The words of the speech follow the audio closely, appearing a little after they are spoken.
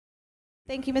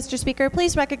Thank you, Mr. Speaker.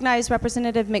 Please recognize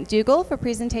Representative McDougall for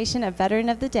presentation of Veteran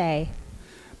of the Day.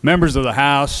 Members of the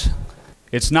House,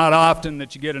 it's not often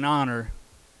that you get an honor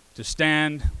to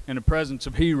stand in the presence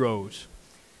of heroes.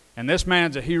 And this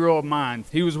man's a hero of mine.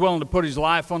 He was willing to put his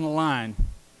life on the line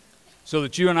so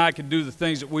that you and I could do the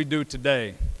things that we do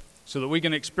today, so that we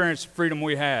can experience the freedom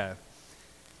we have.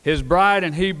 His bride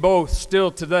and he both still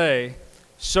today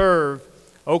serve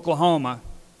Oklahoma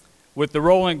with the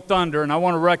Rolling Thunder, and I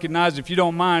want to recognize, if you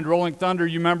don't mind, Rolling Thunder,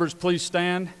 you members, please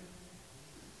stand.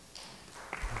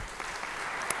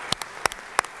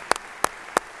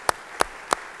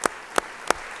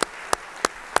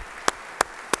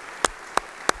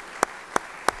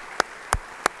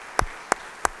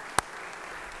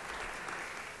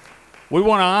 We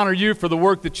want to honor you for the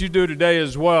work that you do today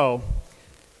as well.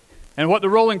 And what the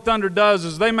Rolling Thunder does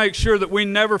is they make sure that we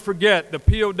never forget the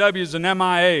POWs and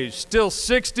MIAs, still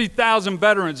 60,000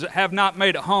 veterans that have not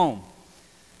made it home.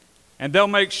 And they'll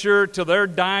make sure till their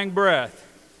dying breath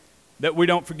that we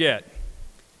don't forget.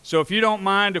 So if you don't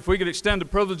mind, if we could extend the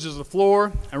privileges of the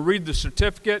floor and read the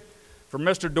certificate for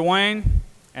Mr. Duane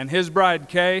and his bride,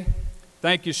 Kay.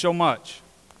 Thank you so much.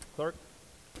 Clerk?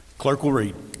 Clerk will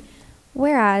read.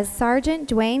 Whereas Sergeant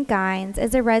Duane Guynes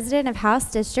is a resident of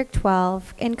House District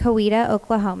 12 in Coweta,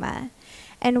 Oklahoma.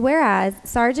 And whereas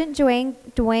Sergeant Duane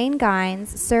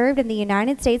Guynes served in the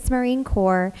United States Marine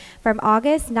Corps from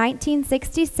August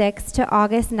 1966 to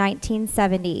August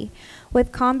 1970,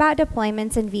 with combat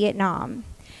deployments in Vietnam.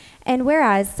 And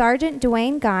whereas Sergeant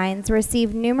Duane Guynes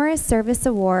received numerous service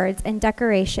awards and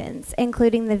decorations,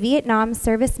 including the Vietnam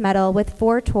Service Medal with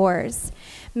 4 tours,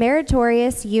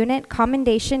 Meritorious Unit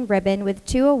Commendation Ribbon with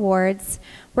 2 awards,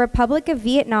 Republic of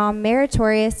Vietnam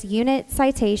Meritorious Unit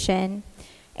Citation,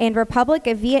 and Republic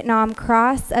of Vietnam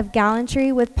Cross of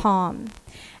Gallantry with Palm.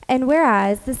 And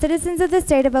whereas the citizens of the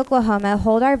state of Oklahoma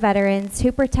hold our veterans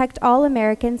who protect all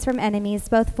Americans from enemies,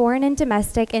 both foreign and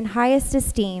domestic, in highest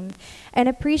esteem, and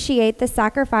appreciate the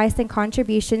sacrifice and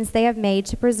contributions they have made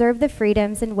to preserve the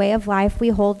freedoms and way of life we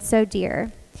hold so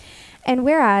dear. And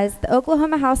whereas the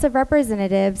Oklahoma House of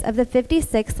Representatives of the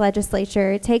 56th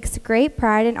Legislature takes great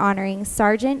pride in honoring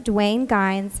Sergeant Duane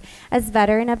Guynes as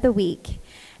Veteran of the Week.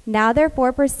 Now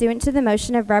therefore, pursuant to the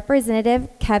motion of Representative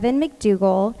Kevin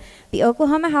McDougall, the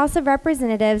Oklahoma House of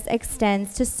Representatives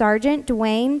extends to Sergeant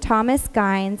Duane Thomas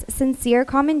Guynes sincere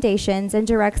commendations and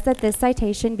directs that this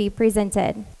citation be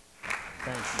presented.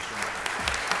 Thank you.